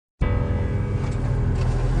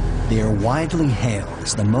They are widely hailed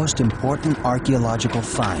as the most important archaeological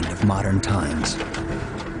find of modern times.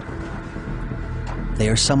 They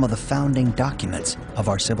are some of the founding documents of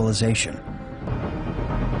our civilization.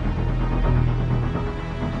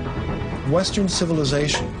 Western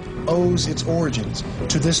civilization owes its origins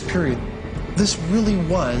to this period. This really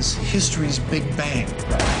was history's Big Bang.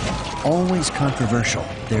 Always controversial,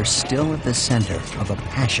 they're still at the center of a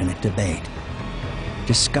passionate debate.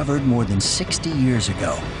 Discovered more than 60 years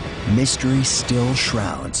ago, mystery still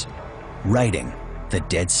shrouds, writing the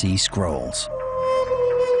Dead Sea Scrolls.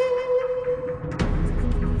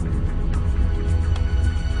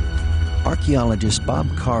 Archaeologist Bob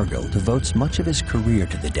Cargill devotes much of his career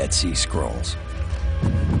to the Dead Sea Scrolls.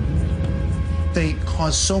 They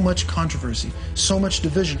cause so much controversy, so much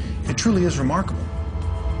division. It truly is remarkable.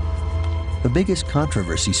 The biggest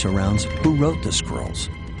controversy surrounds who wrote the scrolls.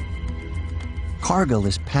 Cargill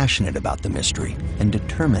is passionate about the mystery and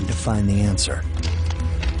determined to find the answer.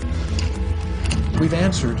 We've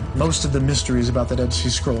answered most of the mysteries about the Dead Sea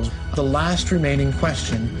Scrolls. The last remaining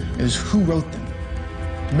question is who wrote them?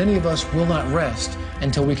 Many of us will not rest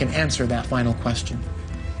until we can answer that final question.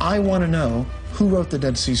 I want to know who wrote the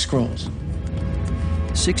Dead Sea Scrolls.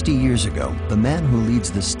 60 years ago, the man who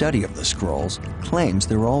leads the study of the scrolls claims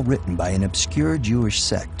they're all written by an obscure Jewish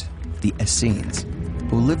sect, the Essenes,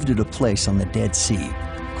 who lived at a place on the Dead Sea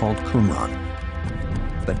called Qumran.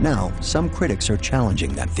 But now, some critics are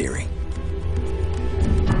challenging that theory.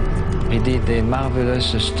 He did a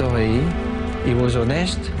marvelous story. He was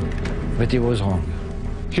honest, but he was wrong.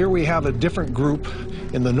 Here we have a different group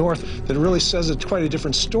in the north that really says it's quite a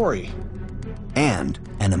different story. And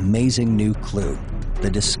an amazing new clue, the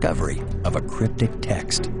discovery of a cryptic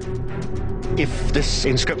text. If this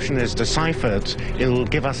inscription is deciphered, it'll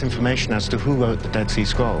give us information as to who wrote the Dead Sea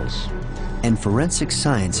Scrolls. And forensic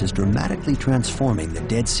science is dramatically transforming the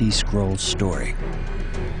Dead Sea Scrolls story.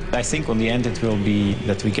 I think on the end it will be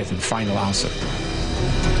that we get a final answer.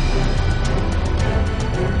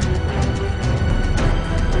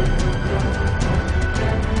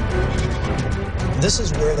 This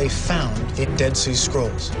is where they found the Dead Sea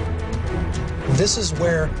Scrolls. This is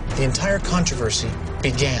where the entire controversy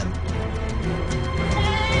began.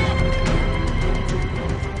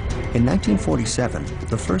 In 1947,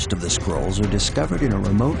 the first of the scrolls are discovered in a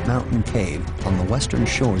remote mountain cave on the western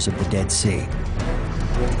shores of the Dead Sea.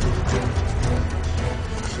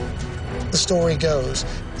 The story goes,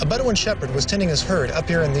 a Bedouin shepherd was tending his herd up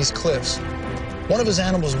here in these cliffs. One of his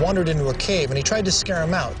animals wandered into a cave and he tried to scare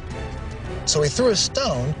him out. So he threw a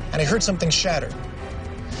stone and he heard something shatter.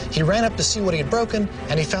 He ran up to see what he had broken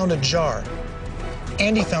and he found a jar.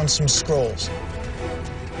 And he found some scrolls.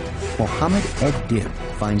 Mohammed Ed-Dib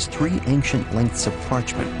finds 3 ancient lengths of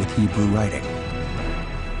parchment with Hebrew writing.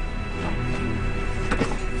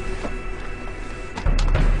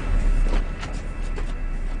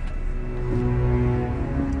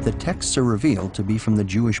 The texts are revealed to be from the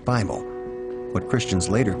Jewish Bible, what Christians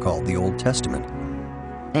later called the Old Testament,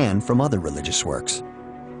 and from other religious works.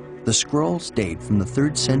 The scrolls date from the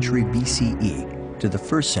 3rd century BCE to the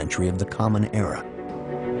 1st century of the Common Era.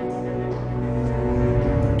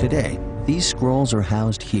 Today, these scrolls are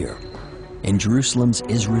housed here, in Jerusalem's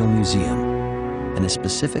Israel Museum, in a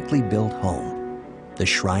specifically built home, the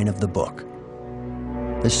Shrine of the Book.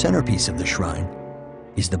 The centerpiece of the shrine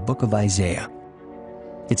is the Book of Isaiah.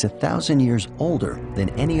 It's 1,000 years older than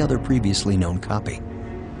any other previously known copy.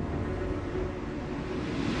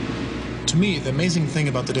 To me, the amazing thing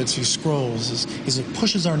about the Dead Sea Scrolls is it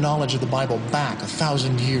pushes our knowledge of the Bible back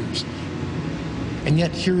 1,000 years. And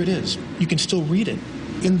yet here it is. You can still read it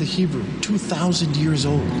in the Hebrew, 2,000 years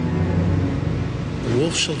old. The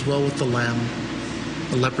wolf shall dwell with the lamb,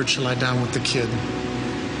 the leopard shall lie down with the kid,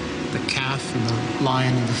 the calf and the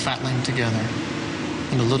lion and the fatling together,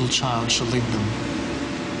 and the little child shall lead them.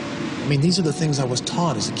 I mean, these are the things I was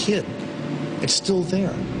taught as a kid. It's still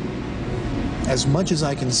there. As much as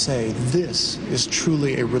I can say, this is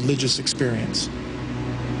truly a religious experience.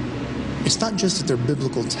 It's not just that they're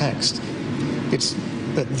biblical text, it's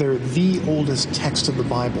that they're the oldest text of the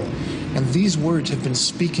Bible. And these words have been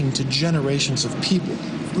speaking to generations of people,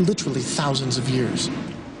 literally thousands of years.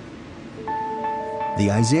 The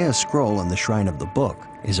Isaiah scroll on the Shrine of the Book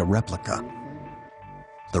is a replica.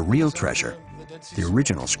 The real treasure, the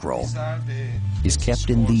original scroll, is kept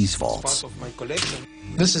in these vaults.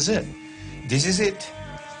 This is it. This is it.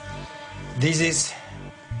 This is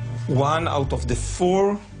one out of the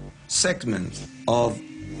 4 segments of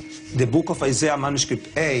the Book of Isaiah,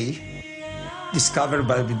 Manuscript A, discovered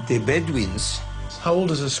by the Bedouins. How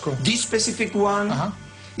old is this scroll? This specific one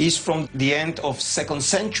is from the end of 2nd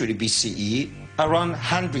century BCE, around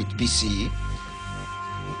 100 BC.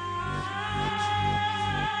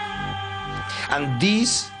 And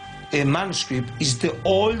this manuscript is the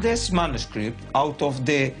oldest manuscript out of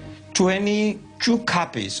the 22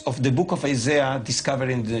 copies of the book of Isaiah discovered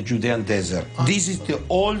in the Judean desert. This is the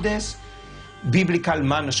oldest biblical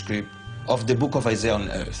manuscript of the book of Isaiah on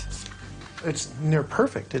earth. It's near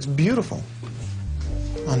perfect. It's beautiful.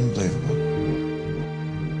 Unbelievable.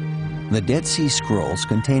 The Dead Sea Scrolls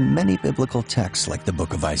contain many biblical texts like the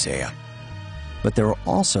book of Isaiah. But there are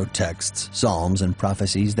also texts, psalms, and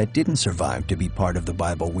prophecies that didn't survive to be part of the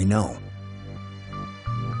Bible we know.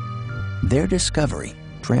 Their discovery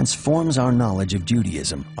transforms our knowledge of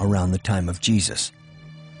Judaism around the time of Jesus.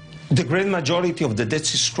 The great majority of the Dead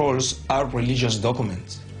Sea Scrolls are religious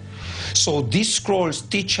documents. So these scrolls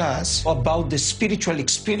teach us about the spiritual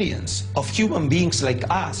experience of human beings like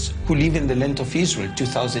us who live in the land of Israel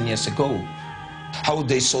 2,000 years ago. How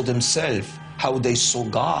they saw themselves, how they saw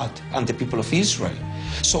God and the people of Israel.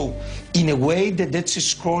 So in a way, the Dead Sea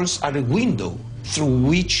Scrolls are a window through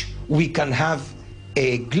which we can have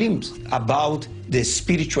a glimpse about the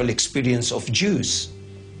spiritual experience of Jews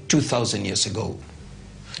 2,000 years ago.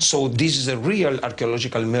 So this is a real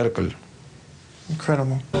archaeological miracle.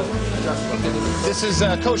 Incredible. This is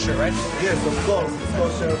kosher, right? Yes, of course.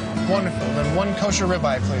 Kosher. Wonderful. Then one kosher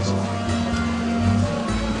ribeye, please.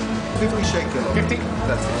 50 shekel. 50?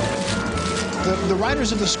 That's it. The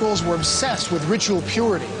writers of the scrolls were obsessed with ritual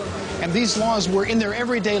purity, and these laws were in their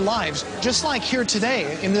everyday lives, just like here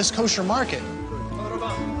today in this kosher market.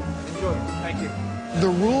 Enjoy. Thank you. The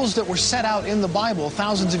rules that were set out in the Bible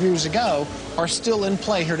thousands of years ago are still in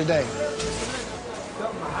play here today.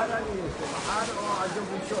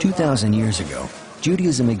 2,000 years ago,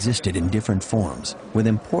 Judaism existed in different forms, with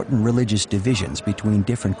important religious divisions between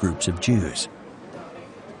different groups of Jews.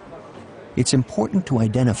 It's important to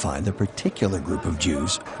identify the particular group of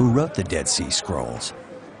Jews who wrote the Dead Sea Scrolls.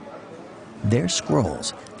 Their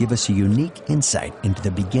scrolls give us a unique insight into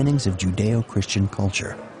the beginnings of Judeo-Christian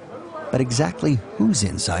culture. But exactly whose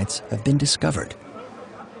insights have been discovered?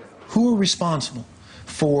 Who are responsible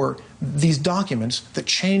for these documents that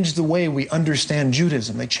change the way we understand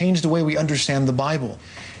Judaism? They change the way we understand the Bible.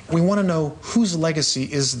 We want to know whose legacy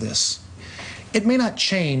is this. It may not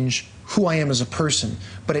change who I am as a person,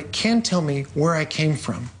 but it can tell me where I came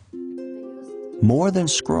from. More than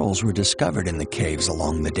scrolls were discovered in the caves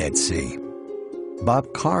along the Dead Sea.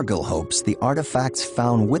 Bob Cargill hopes the artifacts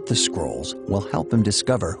found with the scrolls will help him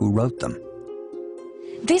discover who wrote them.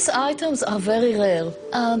 These items are very rare.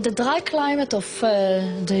 The dry climate of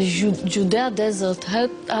the Judea desert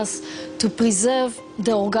helped us to preserve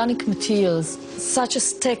the organic materials, such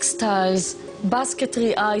as textiles,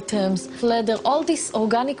 basketry items, leather. All these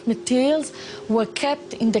organic materials were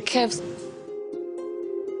kept in the caves.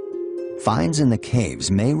 Finds in the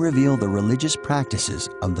caves may reveal the religious practices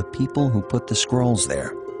of the people who put the scrolls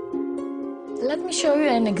there. Let me show you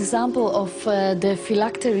an example of the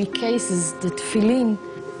phylactery cases, the tefillin.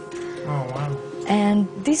 Oh, wow. And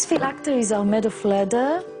these phylacteries are made of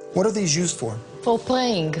leather. What are these used for? For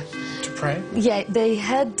praying. To pray? Yeah, they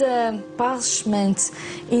had parchments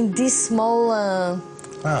in these small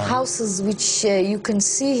houses, which you can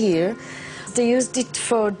see here. They used it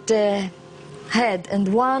for the head,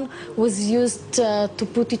 and one was used to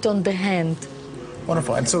put it on the hand.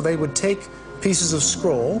 Wonderful. And so they would take pieces of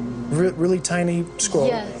scroll, really tiny scroll,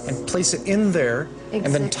 Yes. and place it in there,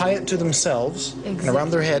 and then tie it to themselves and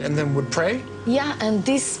around their head, and then would pray? Yeah, and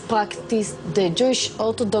this practice, the Jewish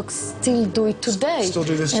Orthodox still do it today. Still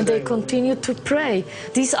do this and today. they continue to pray.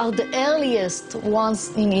 These are the earliest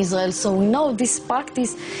ones in Israel, so we know this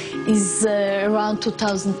practice is around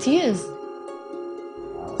 2,000 years.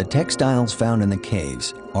 The textiles found in the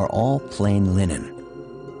caves are all plain linen.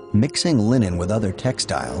 Mixing linen with other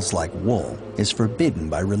textiles, like wool, is forbidden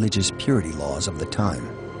by religious purity laws of the time.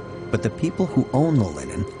 But the people who own the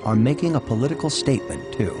linen are making a political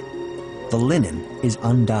statement, too. The linen is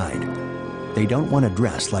undyed. They don't want to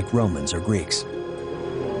dress like Romans or Greeks.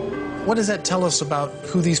 What does that tell us about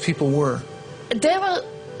who these people were? They were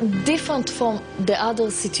different from the other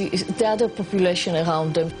population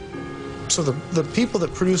around them. So the people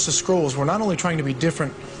that produced the scrolls were not only trying to be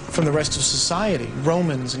different from the rest of society,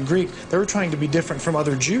 Romans and Greek, they were trying to be different from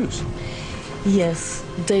other Jews. Yes,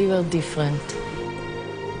 they were different.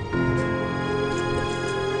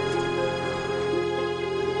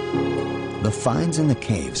 The finds in the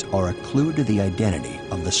caves are a clue to the identity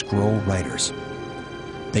of the scroll writers.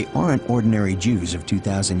 They aren't ordinary Jews of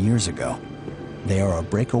 2,000 years ago. They are a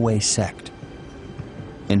breakaway sect.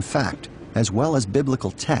 In fact, as well as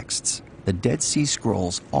biblical texts, the Dead Sea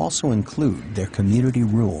Scrolls also include their community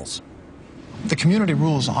rules. The Community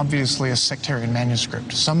Rule is obviously a sectarian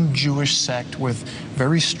manuscript. Some Jewish sect with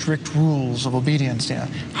very strict rules of obedience,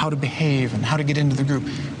 how to behave and how to get into the group.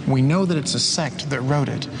 We know that it's a sect that wrote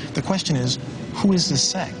it. The question is, who is this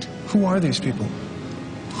sect? Who are these people?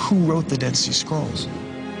 Who wrote the Dead Sea Scrolls?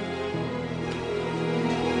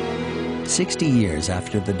 60 years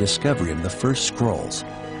after the discovery of the first scrolls,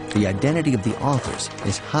 the identity of the authors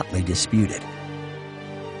is hotly disputed.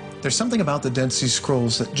 There's something about the Dead Sea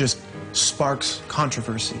Scrolls that just sparks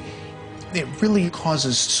controversy. It really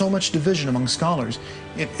causes so much division among scholars.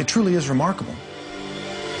 It truly is remarkable.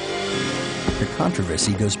 The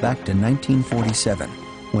controversy goes back to 1947,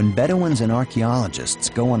 when Bedouins and archaeologists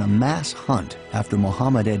go on a mass hunt after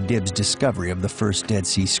Muhammad Edib's discovery of the first Dead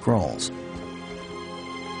Sea Scrolls.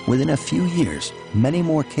 Within a few years, many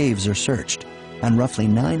more caves are searched, and roughly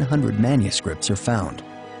 900 manuscripts are found.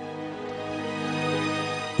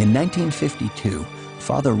 In 1952,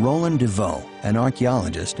 Father Roland DeVoe, an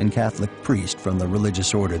archaeologist and Catholic priest from the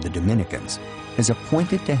religious order the Dominicans, is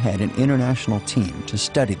appointed to head an international team to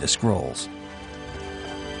study the scrolls.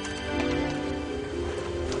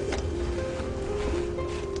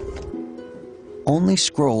 Only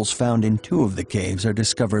scrolls found in 2 of the caves are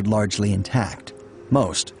discovered largely intact.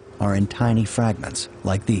 Most are in tiny fragments,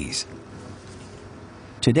 like these.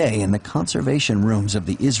 Today, in the conservation rooms of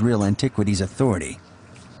the Israel Antiquities Authority,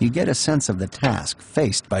 you get a sense of the task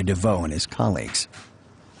faced by DeVoe and his colleagues.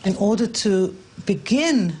 In order to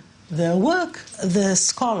begin their work, the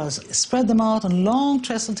scholars spread them out on long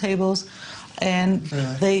trestle tables, and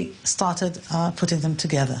they started putting them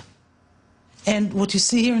together. And what you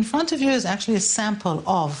see here in front of you is actually a sample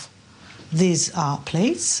of these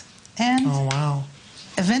plates. And oh, wow.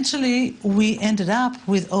 Eventually, we ended up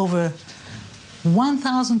with over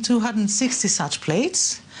 1,260 such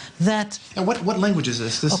plates. And what language is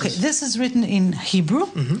this? This is written in Hebrew.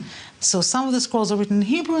 Mm-hmm. So some of the scrolls are written in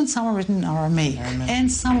Hebrew and some are written in Aramaic.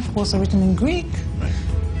 And some, of course, are written in Greek. Right.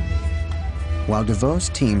 While DeVoe's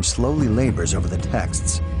team slowly labors over the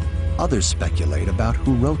texts, others speculate about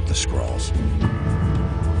who wrote the scrolls.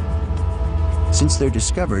 Since they're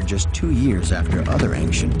discovered just 2 years after other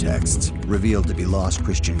ancient texts revealed to be lost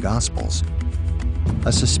Christian Gospels,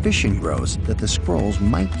 a suspicion grows that the scrolls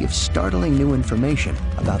might give startling new information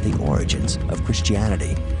about the origins of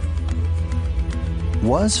Christianity.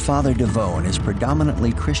 Was Father DeVoe and his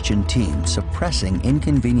predominantly Christian team suppressing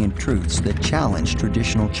inconvenient truths that challenge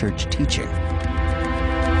traditional church teaching?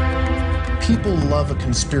 People love a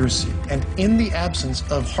conspiracy, and in the absence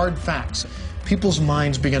of hard facts, people's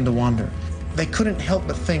minds begin to wander. They couldn't help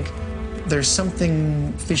but think there's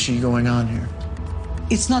something fishy going on here.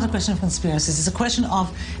 It's not a question of conspiracies. It's a question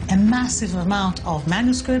of a massive amount of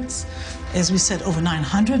manuscripts. As we said, over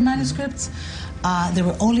 900 manuscripts. There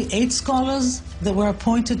were only 8 scholars that were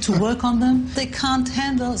appointed to work on them. They can't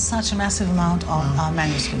handle such a massive amount of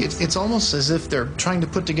manuscripts. It's almost as if they're trying to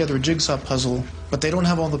put together a jigsaw puzzle, but they don't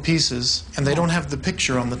have all the pieces, and they don't have the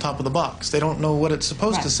picture on the top of the box. They don't know what it's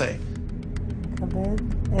supposed to say.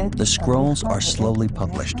 The scrolls are slowly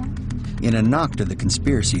published. In a knock to the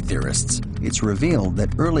conspiracy theorists, it's revealed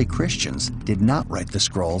that early Christians did not write the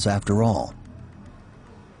scrolls after all.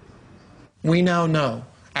 We now know,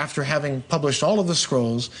 after having published all of the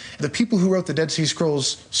scrolls, the people who wrote the Dead Sea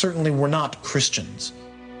Scrolls certainly were not Christians.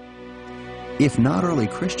 If not early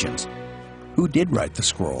Christians, who did write the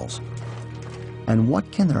scrolls? And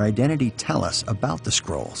what can their identity tell us about the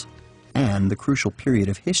scrolls and the crucial period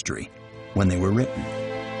of history when they were written?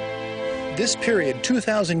 This period,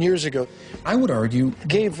 2,000 years ago, I would argue,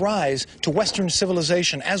 gave rise to Western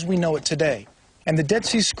civilization as we know it today. And the Dead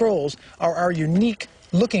Sea Scrolls are our unique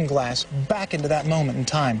looking glass back into that moment in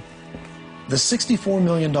time. The $64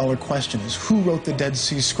 million question is, who wrote the Dead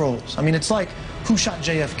Sea Scrolls? I mean, it's like, who shot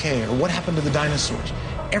JFK or what happened to the dinosaurs?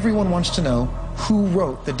 Everyone wants to know who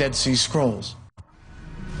wrote the Dead Sea Scrolls.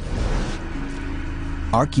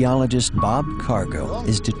 Archaeologist Bob Cargill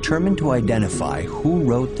is determined to identify who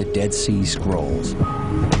wrote the Dead Sea Scrolls.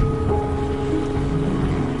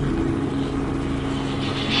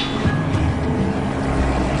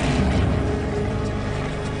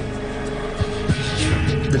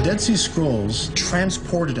 The Dead Sea Scrolls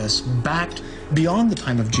transported us back beyond the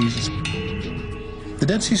time of Jesus. The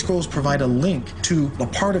Dead Sea Scrolls provide a link to a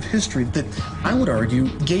part of history that, I would argue,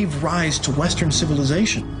 gave rise to Western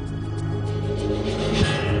civilization.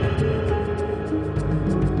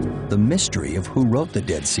 The mystery of who wrote the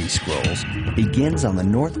Dead Sea Scrolls begins on the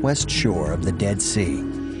northwest shore of the Dead Sea.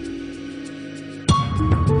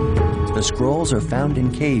 The scrolls are found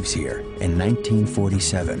in caves here in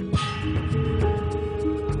 1947.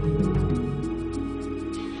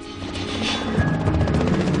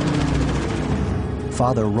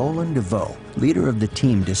 Father Roland DeVoe, leader of the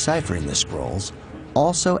team deciphering the scrolls,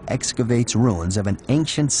 also excavates ruins of an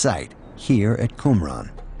ancient site here at Qumran.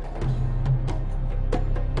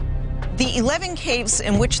 The 11 caves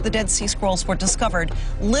in which the Dead Sea Scrolls were discovered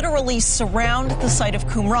literally surround the site of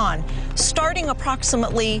Qumran, starting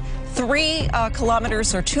approximately 3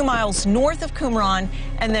 kilometers or 2 miles north of Qumran,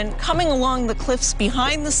 and then coming along the cliffs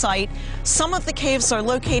behind the site. Some of the caves are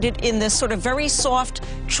located in this sort of very soft,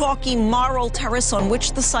 chalky marl terrace on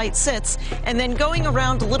which the site sits, and then going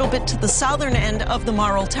around a little bit to the southern end of the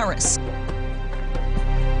marl terrace.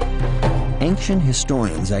 Ancient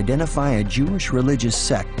historians identify a Jewish religious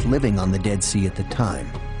sect living on the Dead Sea at the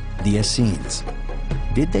time, the Essenes.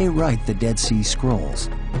 Did they write the Dead Sea Scrolls?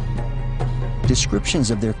 Descriptions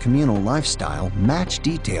of their communal lifestyle match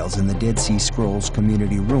details in the Dead Sea Scrolls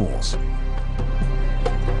community rules.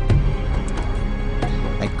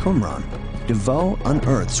 At Qumran, DeVoe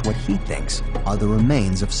unearths what he thinks are the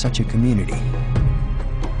remains of such a community.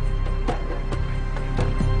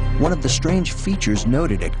 One of the strange features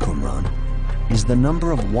noted at Qumran is the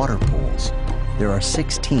number of water pools. There are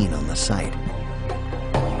 16 on the site.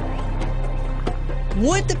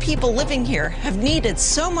 Would the people living here have needed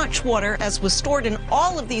so much water as was stored in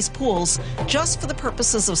all of these pools just for the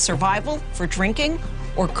purposes of survival, for drinking?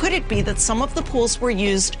 Or could it be that some of the pools were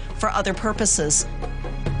used for other purposes?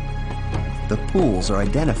 The pools are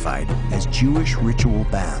identified as Jewish ritual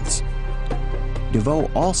baths.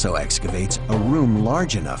 DeVoe also excavates a room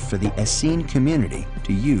large enough for the Essene community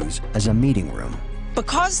to use as a meeting room.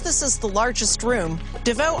 Because this is the largest room,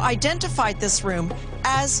 DeVoe identified this room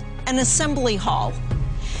as an assembly hall.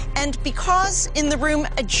 And because in the room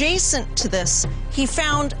adjacent to this, he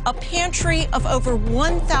found a pantry of over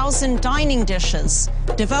 1,000 dining dishes,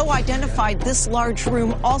 DeVoe identified this large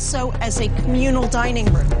room also as a communal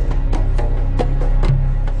dining room.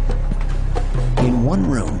 In one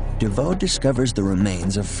room, DeVoe discovers the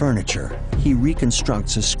remains of furniture. He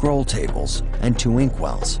reconstructs a scroll tables and 2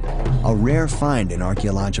 inkwells, a rare find in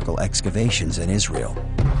archaeological excavations in Israel.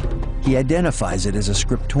 He identifies it as a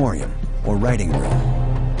scriptorium, or writing room.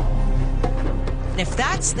 If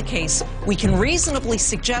that's the case, we can reasonably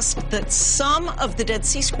suggest that some of the Dead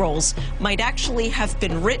Sea Scrolls might actually have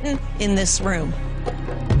been written in this room.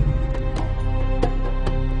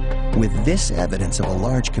 With this evidence of a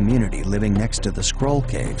large community living next to the scroll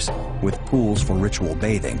caves, with pools for ritual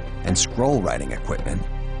bathing and scroll writing equipment,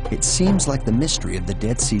 it seems like the mystery of the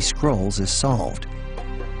Dead Sea Scrolls is solved.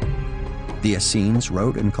 The Essenes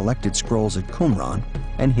wrote and collected scrolls at Qumran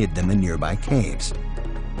and hid them in nearby caves.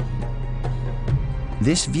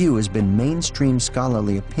 This view has been mainstream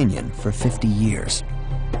scholarly opinion for 50 years.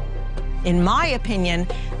 In my opinion,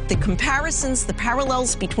 the comparisons, the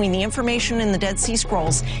parallels between the information in the Dead Sea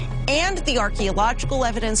Scrolls and the archaeological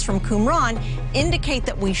evidence from Qumran indicate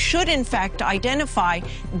that we should, in fact, identify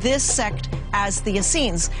this sect as the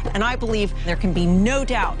Essenes. And I believe there can be no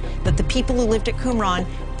doubt that the people who lived at Qumran,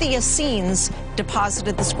 the Essenes,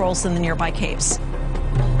 deposited the scrolls in the nearby caves.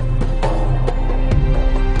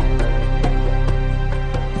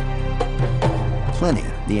 Pliny,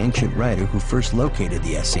 the ancient writer who first located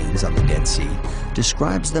the Essenes on the Dead Sea,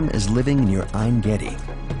 describes them as living near Ein Gedi.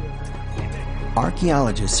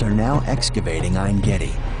 Archaeologists are now excavating Ein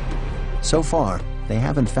Gedi. So far, they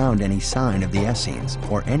haven't found any sign of the Essenes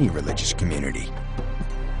or any religious community.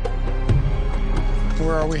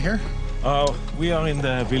 Where are we here? We are in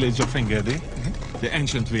the village of Ein Gedi, the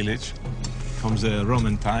ancient village from the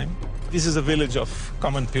Roman time. This is a village of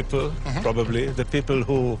common people, probably, the people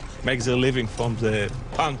who make their living from the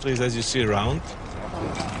palm trees as you see around.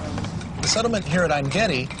 The settlement here at Ein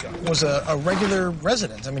Gedi was a regular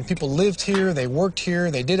residence. I mean, people lived here, they worked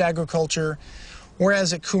here, they did agriculture,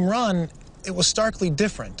 whereas at Qumran, it was starkly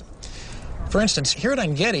different. For instance, here at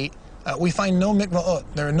Ein Gedi, we find no mikva'ot.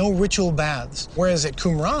 There are no ritual baths. Whereas at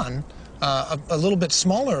Qumran, a little bit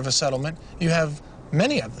smaller of a settlement, you have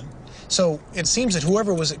many of them. So it seems that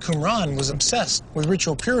whoever was at Qumran was obsessed with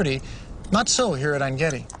ritual purity. Not so here at Ein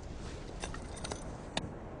Gedi.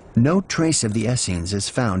 No trace of the Essenes is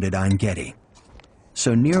found at Ein Gedi.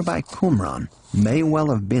 So nearby Qumran may well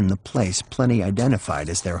have been the place Pliny identified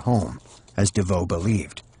as their home, as DeVoe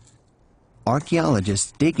believed.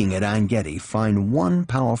 Archaeologists digging at Ein Gedi find one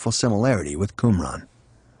powerful similarity with Qumran.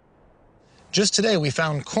 Just today we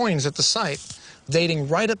found coins at the site dating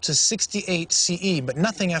right up to 68 CE, but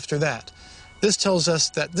nothing after that. This tells us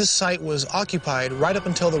that this site was occupied right up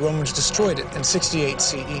until the Romans destroyed it in 68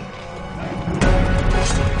 CE.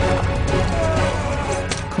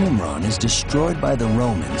 Qumran is destroyed by the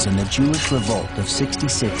Romans in the Jewish revolt of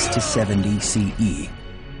 66 to 70 CE.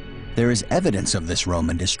 There is evidence of this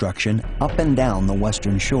Roman destruction up and down the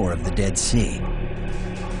western shore of the Dead Sea.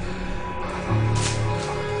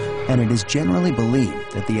 And it is generally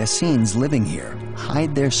believed that the Essenes living here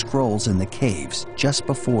hide their scrolls in the caves just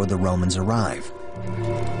before the Romans arrive.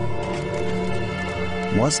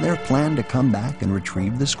 Was their plan to come back and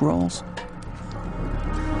retrieve the scrolls?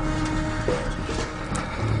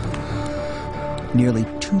 Nearly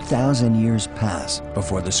 2,000 years pass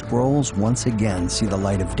before the scrolls once again see the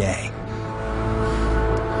light of day.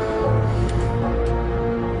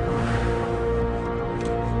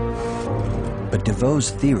 But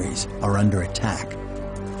DeVoe's theories are under attack.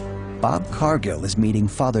 Bob Cargill is meeting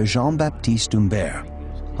Father Jean-Baptiste Humbert,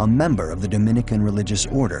 a member of the Dominican religious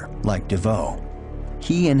order like DeVoe.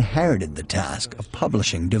 He inherited the task of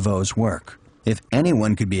publishing DeVoe's work. If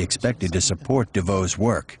anyone could be expected to support DeVoe's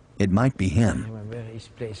work, it might be him.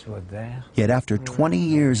 Yet after 20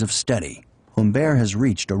 years of study, Humbert has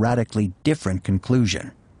reached a radically different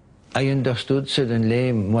conclusion. I understood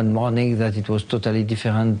suddenly one morning that it was totally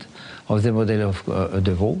different of the model of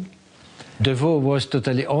DeVoe. DeVoe was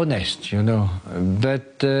totally honest, you know,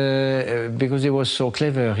 but because he was so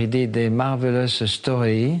clever, he did a marvelous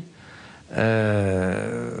story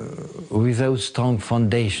without strong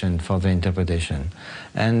foundation for the interpretation.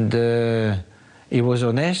 And he was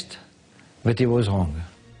honest, but he was wrong.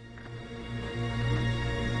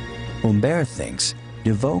 Humbert thinks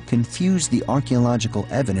DeVoe confused the archaeological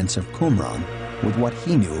evidence of Qumran with what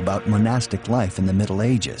he knew about monastic life in the Middle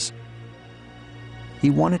Ages. He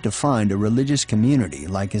wanted to find a religious community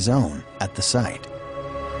like his own at the site.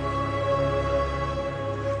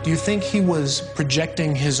 Do you think he was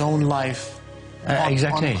projecting his own life on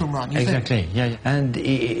Qumran? Exactly, yeah. And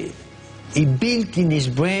he built in his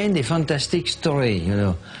brain a fantastic story, you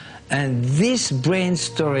know. And this brain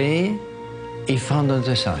story he found on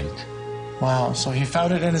the site. Wow, so he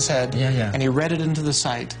found it in his head, and he read it into the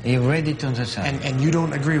site. He read it on the site. And you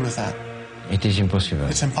don't agree with that? It is impossible.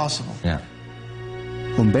 It's impossible. Yeah.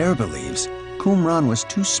 Humbert believes Qumran was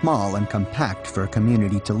too small and compact for a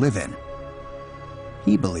community to live in.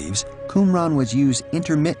 He believes Qumran was used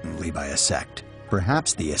intermittently by a sect,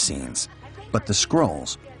 perhaps the Essenes, but the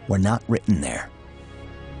scrolls were not written there.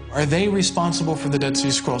 Are they responsible for the Dead Sea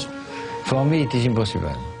Scrolls? For me, it is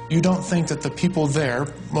impossible. You don't think that the people there,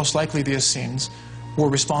 most likely the Essenes, were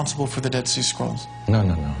responsible for the Dead Sea Scrolls?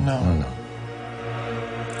 No.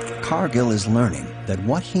 Cargill is learning that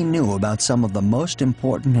what he knew about some of the most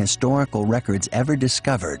important historical records ever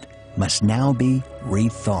discovered must now be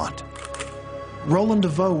rethought. Roland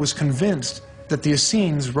DeVoe was convinced that the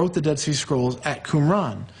Essenes wrote the Dead Sea Scrolls at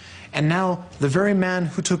Qumran. And now the very man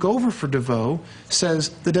who took over for DeVoe says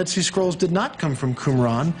the Dead Sea Scrolls did not come from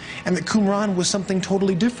Qumran, and that Qumran was something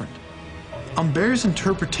totally different. Humbert's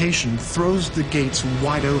interpretation throws the gates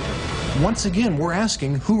wide open. Once again, we're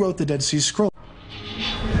asking who wrote the Dead Sea Scrolls.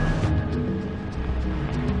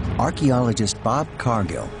 Archaeologist Bob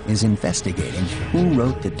Cargill is investigating who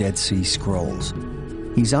wrote the Dead Sea Scrolls.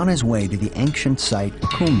 He's on his way to the ancient site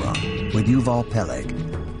Qumran with Yuval Peleg.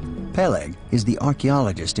 Peleg is the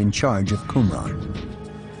archaeologist in charge of Qumran.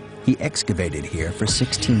 He excavated here for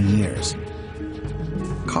 16 years.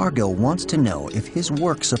 Cargill wants to know if his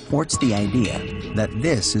work supports the idea that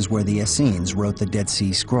this is where the Essenes wrote the Dead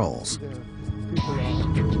Sea Scrolls.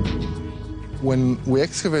 When we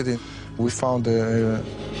excavated, we found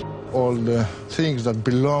all the things that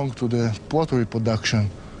belong to the pottery production.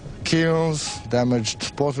 Kilns,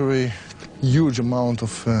 damaged pottery, huge amount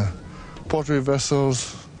of pottery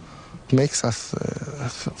vessels. Makes us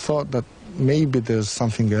thought that maybe there's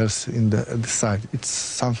something else in the site. It's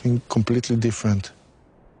something completely different.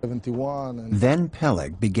 71. Then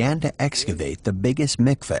Peleg began to excavate the biggest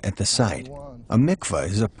mikveh at the site. A mikveh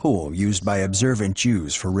is a pool used by observant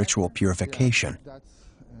Jews for ritual purification.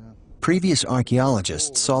 Previous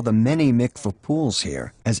archaeologists saw the many mikveh pools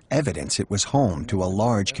here as evidence it was home to a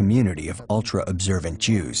large community of ultra-observant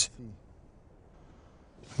Jews.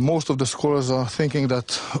 Most of the scholars are thinking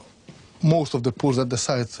that most of the pools at the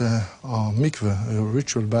site are mikveh, a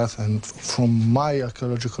ritual bath, and from my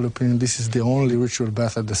archaeological opinion, this is the only ritual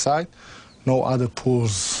bath at the site. No other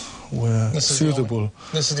pools were suitable.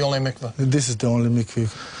 This is the only mikveh? This is the only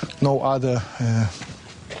mikveh. No other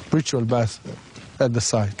ritual bath at the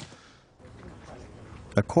site.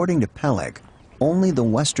 According to Peleg, only the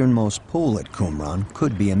westernmost pool at Qumran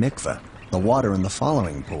could be a mikveh. The water in the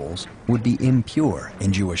following pools would be impure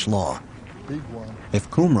in Jewish law. If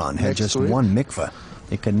Qumran had just one mikveh,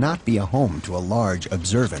 it could not be a home to a large,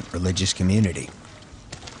 observant religious community.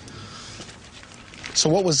 So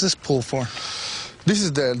what was this pool for? This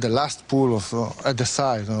is the last pool of, at the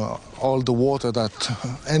site. All the water that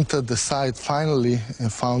entered the site finally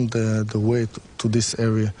found the way to this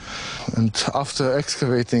area. And after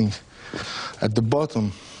excavating at the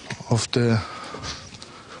bottom of the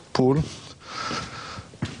pool,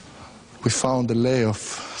 we found a layer of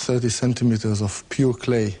 30 centimeters of pure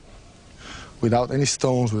clay, without any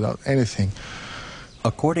stones, without anything.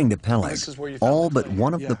 According to Peleg, all but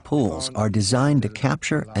one of the pools are designed to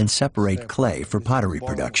capture and separate clay for pottery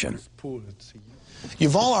production.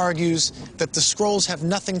 Yuval argues that the scrolls have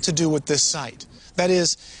nothing to do with this site. That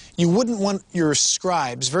is, you wouldn't want your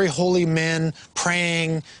scribes, very holy men,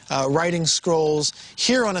 praying, writing scrolls,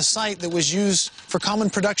 here on a site that was used for common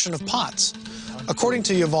production of pots. According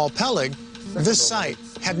to Yuval Peleg, this site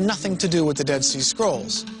had nothing to do with the Dead Sea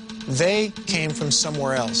Scrolls. They came from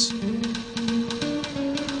somewhere else.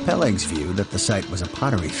 Peleg's view that the site was a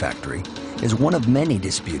pottery factory is one of many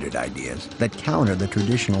disputed ideas that counter the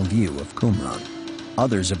traditional view of Qumran.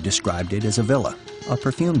 Others have described it as a villa, a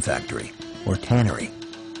perfume factory, or tannery.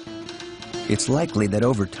 It's likely that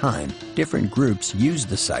over time, different groups used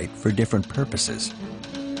the site for different purposes.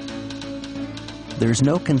 There's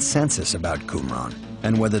no consensus about Qumran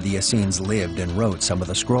and whether the Essenes lived and wrote some of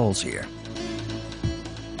the scrolls here.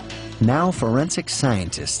 Now, forensic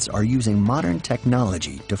scientists are using modern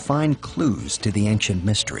technology to find clues to the ancient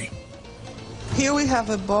mystery. Here we have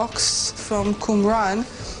a box from Qumran,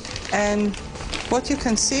 and what you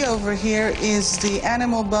can see over here is the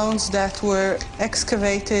animal bones that were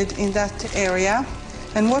excavated in that area.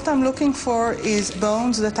 And what I'm looking for is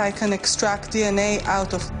bones that I can extract DNA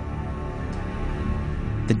out of.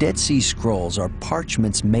 The Dead Sea Scrolls are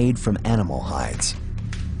parchments made from animal hides.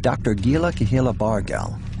 Dr. Gila Kahila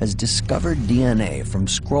Bargal has discovered DNA from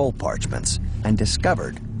scroll parchments and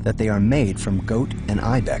discovered that they are made from goat and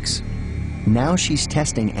ibex. Now she's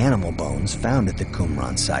testing animal bones found at the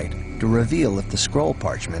Qumran site to reveal if the scroll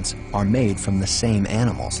parchments are made from the same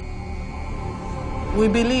animals. We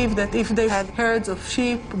believe that if they had herds of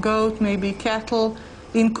sheep, goat, maybe cattle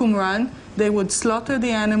in Qumran, they would slaughter the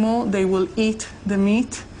animal, they will eat the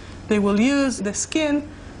meat, they will use the skin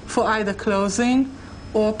for either clothing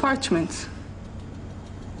or parchments.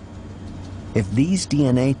 If these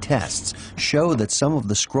DNA tests show that some of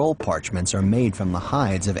the scroll parchments are made from the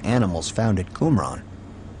hides of animals found at Qumran,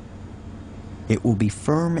 it will be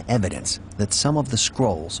firm evidence that some of the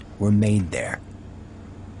scrolls were made there.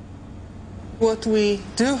 What we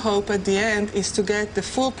do hope at the end is to get the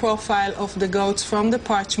full profile of the goats from the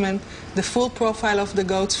parchment, the full profile of the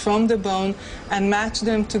goats from the bone, and match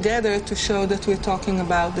them together to show that we're talking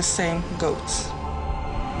about the same goats.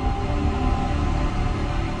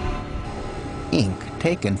 Ink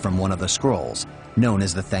taken from one of the scrolls, known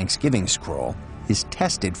as the Thanksgiving Scroll, is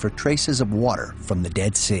tested for traces of water from the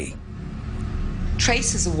Dead Sea.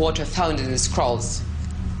 Traces of water found in the scrolls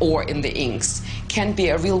or in the inks can be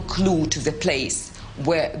a real clue to the place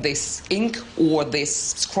where this ink or this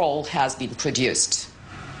scroll has been produced.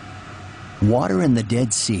 Water in the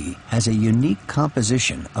Dead Sea has a unique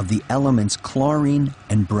composition of the elements chlorine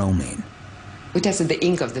and bromine. We tested the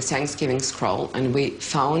ink of the Thanksgiving Scroll, and we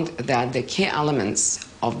found that the key elements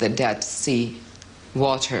of the Dead Sea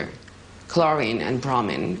water, chlorine and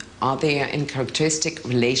bromine, are there in characteristic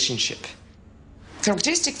relationship.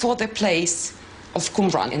 Characteristic for the place of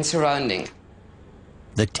Qumran and surrounding.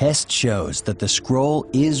 The test shows that the scroll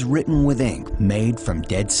is written with ink made from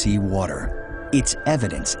Dead Sea water. It's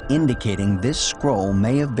evidence indicating this scroll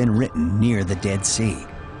may have been written near the Dead Sea,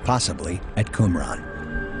 possibly at Qumran.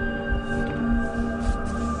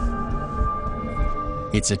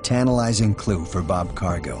 It's a tantalizing clue for Bob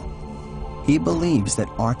Cargill. He believes that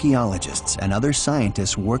archaeologists and other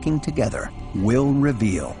scientists working together will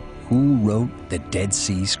reveal who wrote the Dead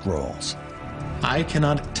Sea Scrolls. I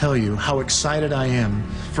cannot tell you how excited I am.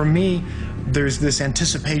 For me, there's this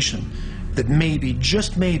anticipation that maybe,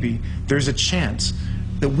 just maybe, there's a chance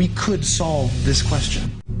that we could solve this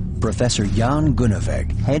question. Professor Jan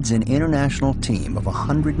Gunneveg heads an international team of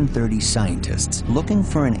 130 scientists looking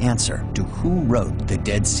for an answer to who wrote the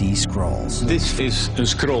Dead Sea Scrolls. This is a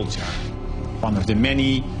scroll jar, one of the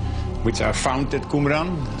many which are found at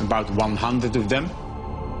Qumran, about 100 of them.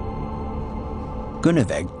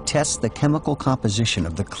 Gunneveg tests the chemical composition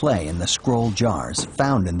of the clay in the scroll jars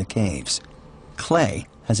found in the caves. Clay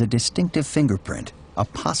has a distinctive fingerprint, a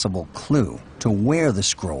possible clue to where the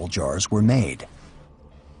scroll jars were made.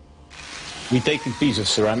 We take a piece of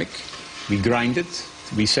ceramic, we grind it,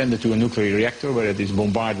 we send it to a nuclear reactor where it is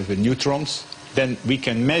bombarded with neutrons. Then we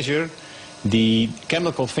can measure the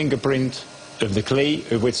chemical fingerprint of the clay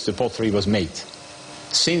of which the pottery was made.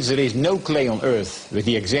 Since there is no clay on Earth with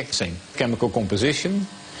the exact same chemical composition,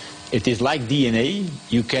 it is like DNA.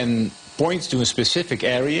 You can point to a specific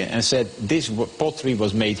area and said this pottery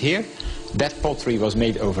was made here, that pottery was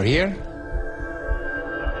made over here.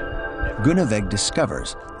 Groeneweg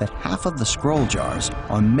discovers that half of the scroll jars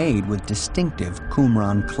are made with distinctive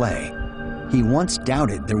Qumran clay. He once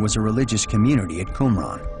doubted there was a religious community at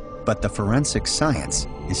Qumran, but the forensic science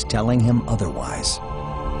is telling him otherwise.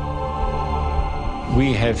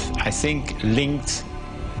 We have, I think, linked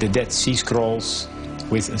the Dead Sea Scrolls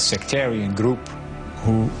with a sectarian group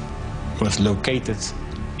who was located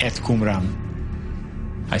at Qumran.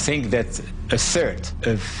 I think that a third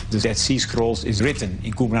of the Dead Sea Scrolls is written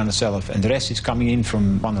in Qumran itself, and the rest is coming in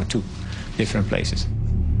from 1 or 2 different places.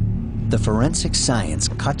 The forensic science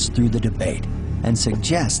cuts through the debate and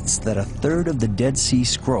suggests that a third of the Dead Sea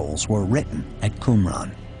Scrolls were written at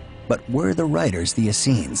Qumran. But were the writers the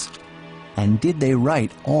Essenes? And did they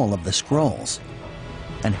write all of the scrolls?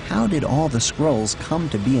 And how did all the scrolls come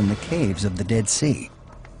to be in the caves of the Dead Sea?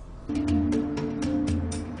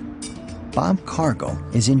 Bob Cargill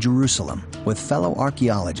is in Jerusalem with fellow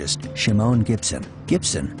archaeologist Shimon Gibson.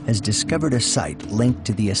 Gibson has discovered a site linked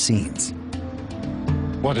to the Essenes.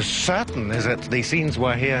 What is certain is that the Essenes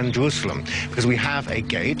were here in Jerusalem, because we have a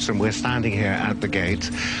gate, and we're standing here at the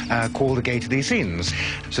gate, called the Gate of the Essenes.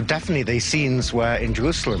 So definitely the Essenes were in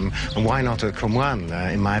Jerusalem, and why not at Qumran,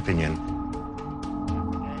 in my opinion.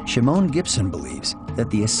 Shimon Gibson believes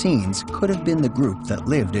that the Essenes could have been the group that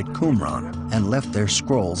lived at Qumran and left their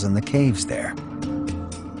scrolls in the caves there.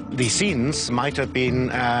 The Essenes might have been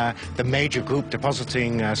the major group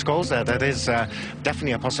depositing scrolls there. That is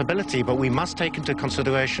definitely a possibility, but we must take into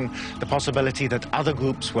consideration the possibility that other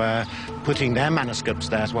groups were putting their manuscripts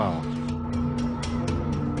there as well.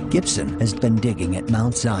 Gibson has been digging at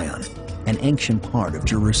Mount Zion, an ancient part of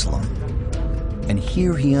Jerusalem. And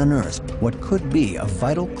here he unearthed what could be a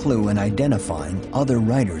vital clue in identifying other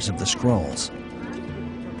writers of the scrolls.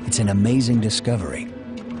 It's an amazing discovery,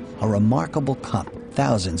 a remarkable cup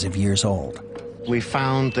thousands of years old. We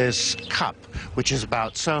found this cup, which is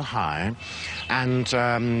about so high, and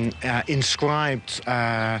inscribed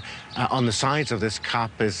on the sides of this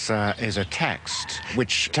cup is a text,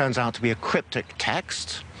 which turns out to be a cryptic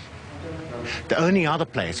text. The only other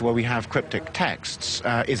place where we have cryptic texts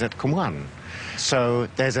is at Qumran. So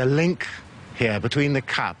there's a link here between the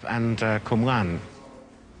cup and Qumran.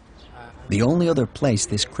 The only other place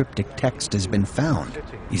this cryptic text has been found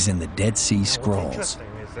is in the Dead Sea Scrolls.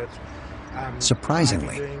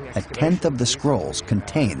 Surprisingly, a tenth of the scrolls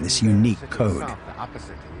contain this unique code.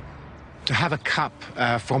 To have a cup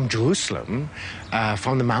from Jerusalem,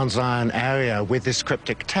 from the Mount Zion area with this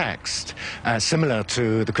cryptic text, similar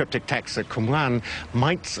to the cryptic text at Qumran,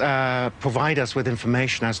 might provide us with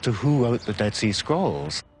information as to who wrote the Dead Sea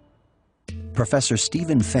Scrolls. Professor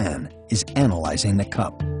Stephen Fan is analyzing the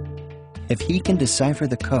cup. If he can decipher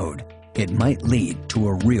the code, it might lead to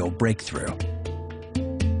a real breakthrough.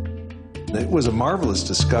 It was a marvelous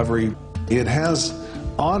discovery. It has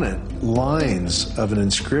on it lines of an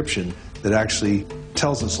inscription that actually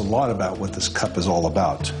tells us a lot about what this cup is all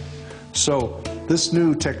about. So this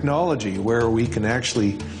new technology where we can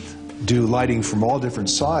actually do lighting from all different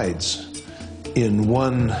sides in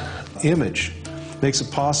one image makes it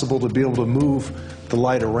possible to be able to move the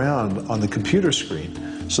light around on the computer screen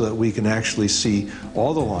so that we can actually see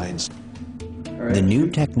all the lines. The new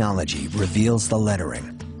technology reveals the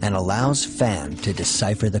lettering and allows Fan to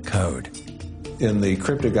decipher the code. In the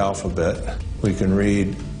cryptic alphabet, we can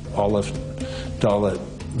read Aleph, Dalet,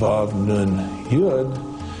 Vav, Nun, Yud,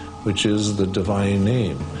 which is the divine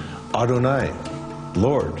name. Adonai,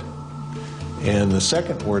 Lord. And the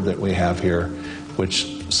second word that we have here,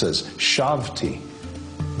 which says Shavti,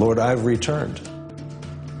 Lord, I've returned.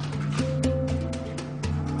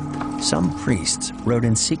 Some priests wrote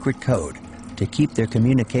in secret code to keep their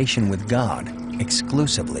communication with God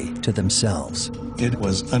exclusively to themselves. It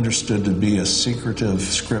was understood to be a secretive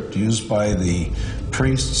script used by the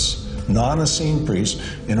priests, non-Essene priests,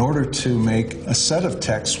 in order to make a set of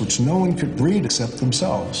texts which no one could read except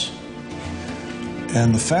themselves.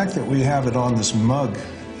 And the fact that we have it on this mug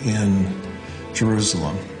in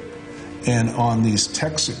Jerusalem and on these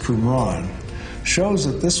texts at Qumran shows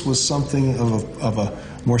that this was something of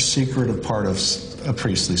a more secretive part of a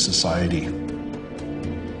priestly society.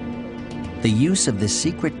 The use of the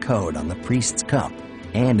secret code on the priest's cup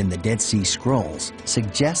and in the Dead Sea Scrolls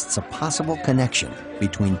suggests a possible connection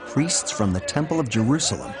between priests from the Temple of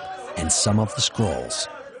Jerusalem and some of the scrolls.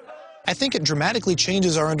 I think it dramatically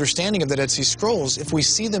changes our understanding of the Dead Sea Scrolls if we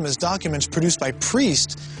see them as documents produced by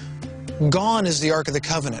priests Gone is the Ark of the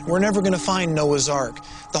Covenant. We're never going to find Noah's Ark.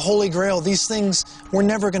 The Holy Grail, these things, we're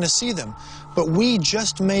never going to see them. But we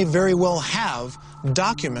just may very well have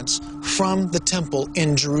documents from the temple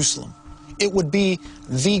in Jerusalem. It would be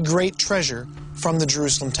the great treasure from the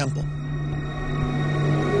Jerusalem temple.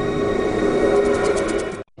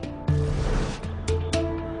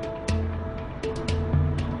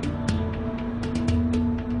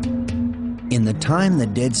 In the time the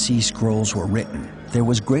Dead Sea Scrolls were written, there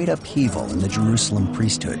was great upheaval in the Jerusalem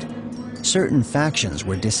priesthood. Certain factions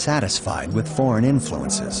were dissatisfied with foreign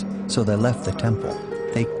influences, so they left the temple.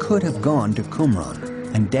 They could have gone to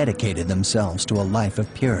Qumran and dedicated themselves to a life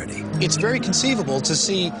of purity. It's very conceivable to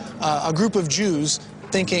see a group of Jews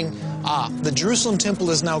thinking, the Jerusalem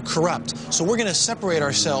temple is now corrupt, so we're going to separate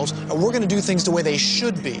ourselves and we're going to do things the way they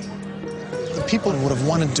should be. The people would have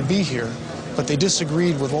wanted to be here, but they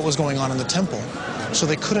disagreed with what was going on in the temple, so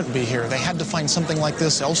they couldn't be here. They had to find something like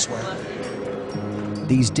this elsewhere.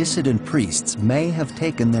 These dissident priests may have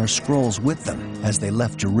taken their scrolls with them as they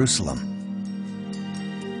left Jerusalem.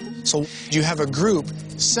 So you have a group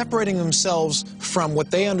separating themselves from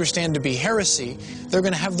what they understand to be heresy. They're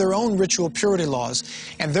going to have their own ritual purity laws,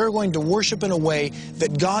 and they're going to worship in a way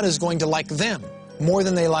that God is going to like them more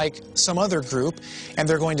than they like some other group, and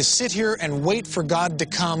they're going to sit here and wait for God to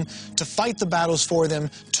come to fight the battles for them,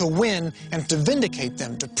 to win, and to vindicate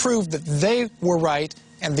them, to prove that they were right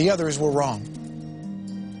and the others were wrong.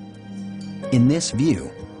 In this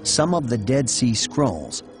view, some of the Dead Sea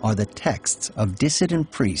Scrolls are the texts of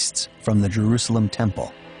dissident priests from the Jerusalem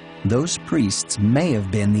temple. Those priests may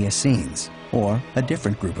have been the Essenes, or a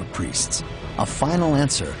different group of priests. A final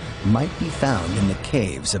answer might be found in the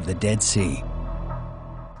caves of the Dead Sea.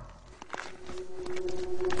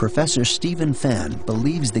 Professor Stephen Fan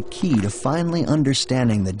believes the key to finally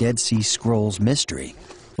understanding the Dead Sea Scrolls mystery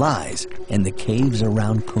lies in the caves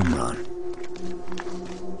around Qumran.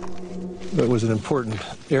 It was an important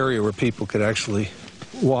area where people could actually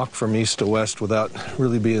walk from east to west without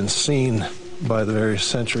really being seen by the various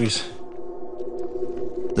sentries.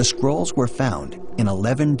 The scrolls were found in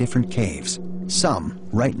 11 different caves, some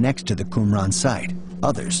right next to the Qumran site,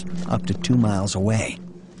 others up to 2 miles away.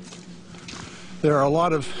 There are a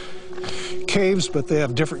lot of caves, but they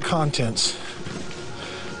have different contents.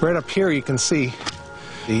 Right up here you can see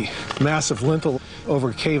the massive lintel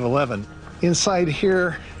over Cave 11. Inside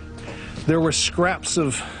here there were scraps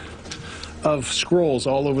of scrolls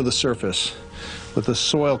all over the surface, with the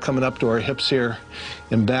soil coming up to our hips here,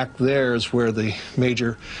 and back there is where the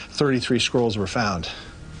major 33 scrolls were found.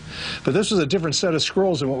 But this was a different set of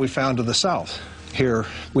scrolls than what we found to the south. Here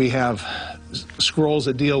we have scrolls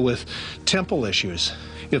that deal with temple issues.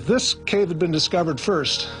 If this cave had been discovered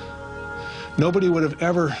first, nobody would have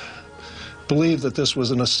ever believed that this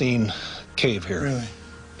was an Essene cave here. Really?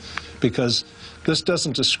 Because this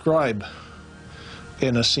doesn't describe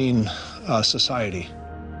an Essene society.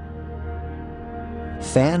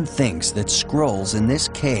 Fan thinks that scrolls in this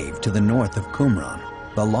cave to the north of Qumran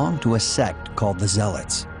belong to a sect called the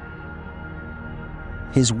Zealots.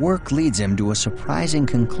 His work leads him to a surprising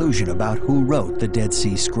conclusion about who wrote the Dead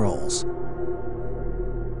Sea Scrolls.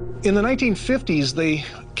 In the 1950s, they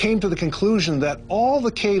came to the conclusion that all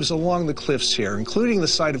the caves along the cliffs here, including the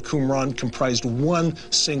site of Qumran, comprised one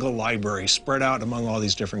single library spread out among all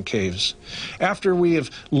these different caves. After we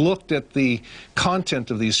have looked at the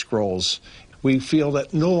content of these scrolls, we feel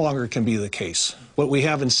that no longer can be the case. What we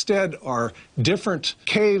have instead are different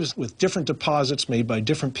caves with different deposits made by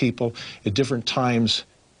different people at different times.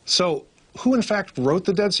 So who in fact wrote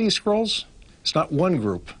the Dead Sea Scrolls? It's not one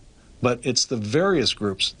group, but it's the various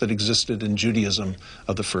groups that existed in Judaism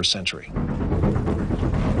of the first century.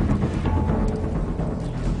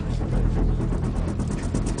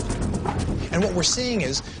 And what we're seeing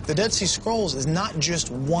is the Dead Sea Scrolls is not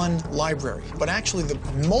just one library, but actually the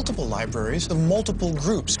multiple libraries of multiple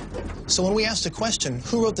groups. So when we ask the question,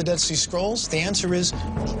 who wrote the Dead Sea Scrolls? The answer is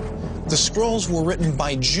the scrolls were written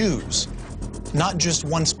by Jews, not just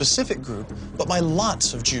one specific group, but by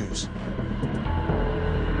lots of Jews.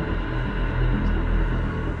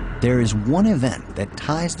 There is one event that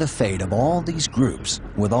ties the fate of all these groups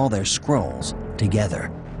with all their scrolls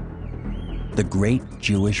together: the Great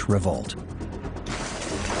Jewish Revolt.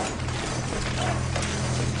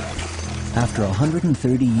 After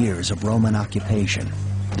 130 years of Roman occupation,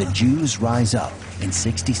 the Jews rise up in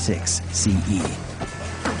 66 CE.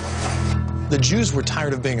 The Jews were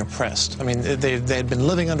tired of being oppressed. I mean, they had been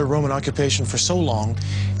living under Roman occupation for so long,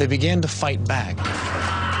 they began to fight back.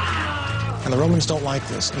 And the Romans don't like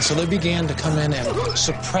this, and so they began to come in and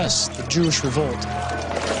suppress the Jewish revolt.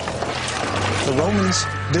 The Romans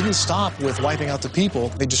didn't stop with wiping out the people.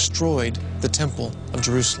 They destroyed the Temple of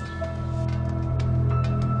Jerusalem.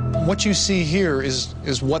 What you see here is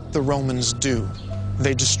what the Romans do.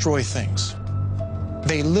 They destroy things.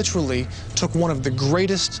 They literally took one of the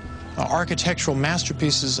greatest architectural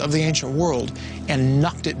masterpieces of the ancient world and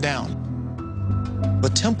knocked it down. The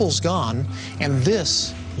temple's gone, and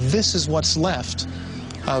this is what's left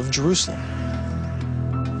of Jerusalem.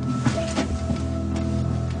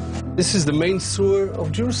 This is the main sewer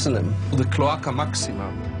of Jerusalem, the Cloaca Maxima.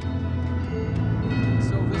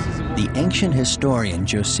 The ancient historian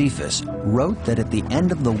Josephus wrote that at the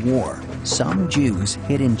end of the war, some Jews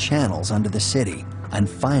hid in channels under the city and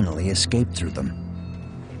finally escaped through them.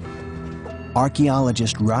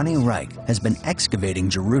 Archaeologist Ronnie Reich has been excavating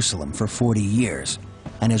Jerusalem for 40 years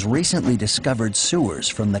and has recently discovered sewers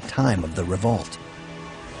from the time of the revolt.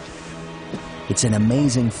 It's an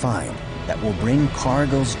amazing find that will bring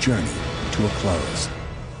Cargill's journey to a close.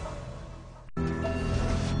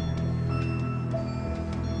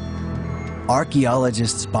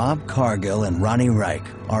 Archaeologists Bob Cargill and Ronnie Reich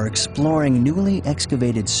are exploring newly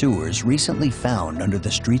excavated sewers recently found under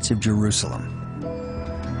the streets of Jerusalem.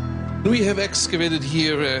 We have excavated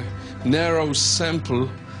here a narrow sample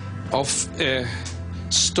of a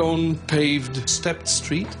stone-paved stepped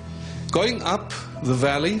street going up the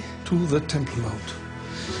valley to the Temple Mount.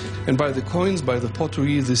 And by the coins, by the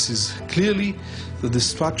pottery, this is clearly the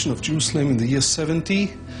destruction of Jerusalem in the year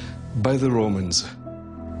 70 by the Romans.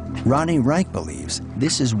 Ronnie Reich believes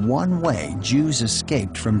this is one way Jews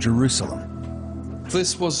escaped from Jerusalem.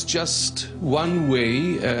 This was just one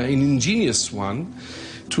way, an ingenious one,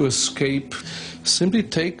 to escape. Simply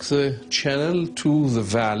take the channel to the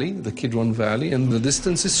valley, the Kidron Valley, and the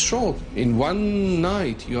distance is short. In one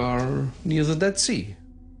night, you are near the Dead Sea.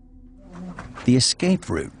 The escape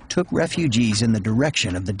route took refugees in the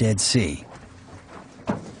direction of the Dead Sea.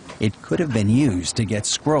 It could have been used to get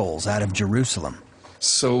scrolls out of Jerusalem.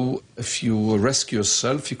 So if you rescue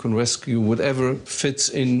yourself, you can rescue whatever fits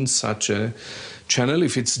in such a channel.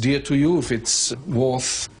 If it's dear to you, if it's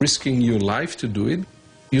worth risking your life to do it,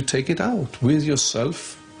 you take it out with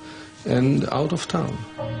yourself and out of town.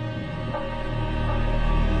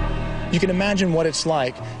 You can imagine what it's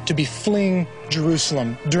like to be fleeing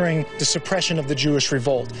Jerusalem during the suppression of the Jewish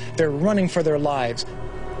revolt. They're running for their lives.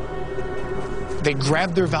 They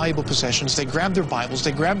grabbed their valuable possessions, they grabbed their Bibles,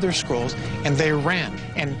 they grabbed their scrolls, and they ran.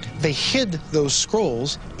 And they hid those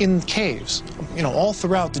scrolls in caves, all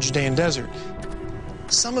throughout the Judean desert.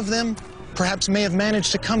 Some of them perhaps may have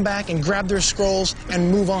managed to come back and grab their scrolls and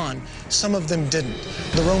move on. Some of them didn't.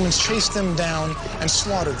 The Romans chased them down and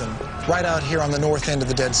slaughtered them right out here on the north end of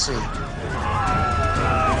the Dead Sea.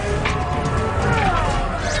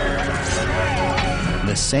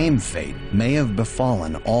 The same fate may have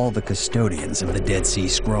befallen all the custodians of the Dead Sea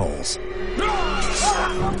Scrolls.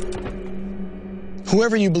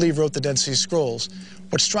 Whoever you believe wrote the Dead Sea Scrolls,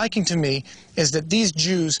 what's striking to me is that these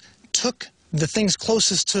Jews took the things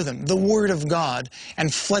closest to them, the Word of God,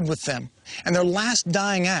 and fled with them. And their last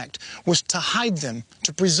dying act was to hide them,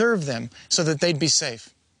 to preserve them, so that they'd be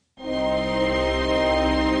safe.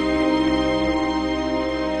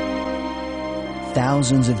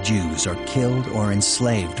 Thousands of Jews are killed or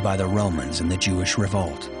enslaved by the Romans in the Jewish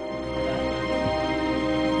revolt.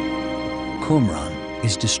 Qumran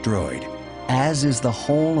is destroyed, as is the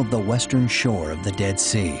whole of the western shore of the Dead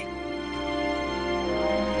Sea.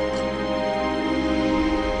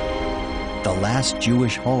 The last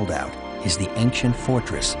Jewish holdout is the ancient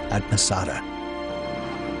fortress at Masada.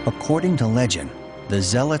 According to legend, the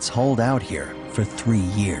Zealots hold out here for 3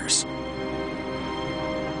 years.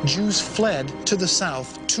 Jews fled to the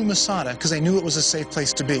south, to Masada, because they knew it was a safe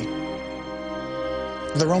place to be.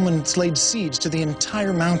 The Romans laid siege to the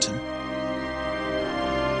entire mountain.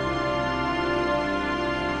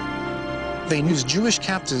 They used Jewish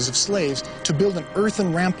captives of slaves to build an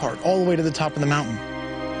earthen rampart all the way to the top of the mountain.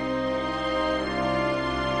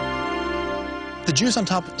 The Jews on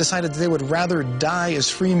top decided that they would rather die as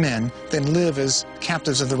free men than live as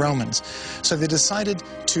captives of the Romans. So they decided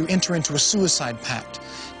to enter into a suicide pact.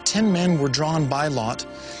 10 men were drawn by lot,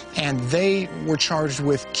 and they were charged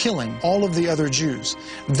with killing all of the other Jews.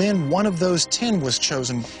 Then one of those 10 was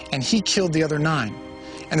chosen, and he killed the other 9.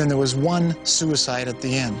 And then there was one suicide at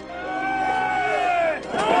the end.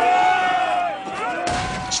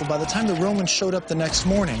 So by the time the Romans showed up the next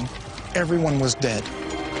morning, everyone was dead.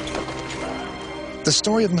 The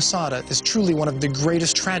story of Masada is truly one of the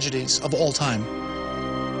greatest tragedies of all time.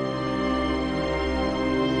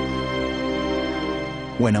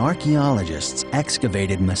 When archaeologists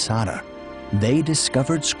excavated Masada, They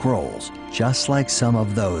discovered scrolls just like some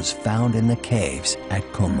of those found in the caves at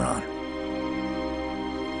Qumran.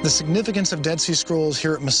 The significance of Dead Sea Scrolls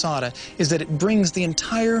here at Masada is that it brings the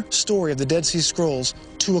entire story of the Dead Sea Scrolls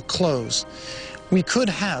to a close. We could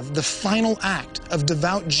have the final act of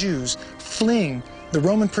devout Jews fleeing the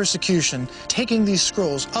Roman persecution, taking these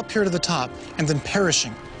scrolls up here to the top, and then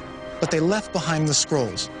perishing. But they left behind the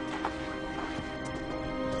scrolls.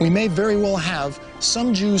 We may very well have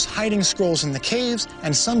some Jews hiding scrolls in the caves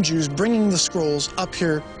and some Jews bringing the scrolls up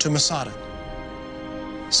here to Masada.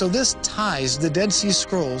 So this ties the Dead Sea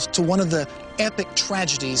Scrolls to one of the epic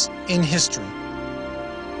tragedies in history.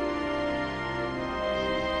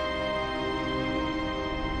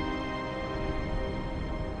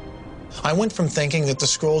 I went from thinking that the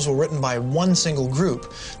scrolls were written by one single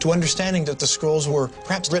group to understanding that the scrolls were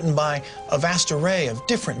perhaps written by a vast array of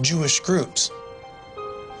different Jewish groups.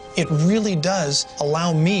 It really does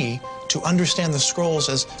allow me to understand the scrolls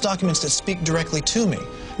as documents that speak directly to me.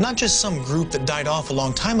 Not just some group that died off a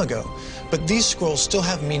long time ago, but these scrolls still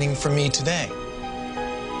have meaning for me today.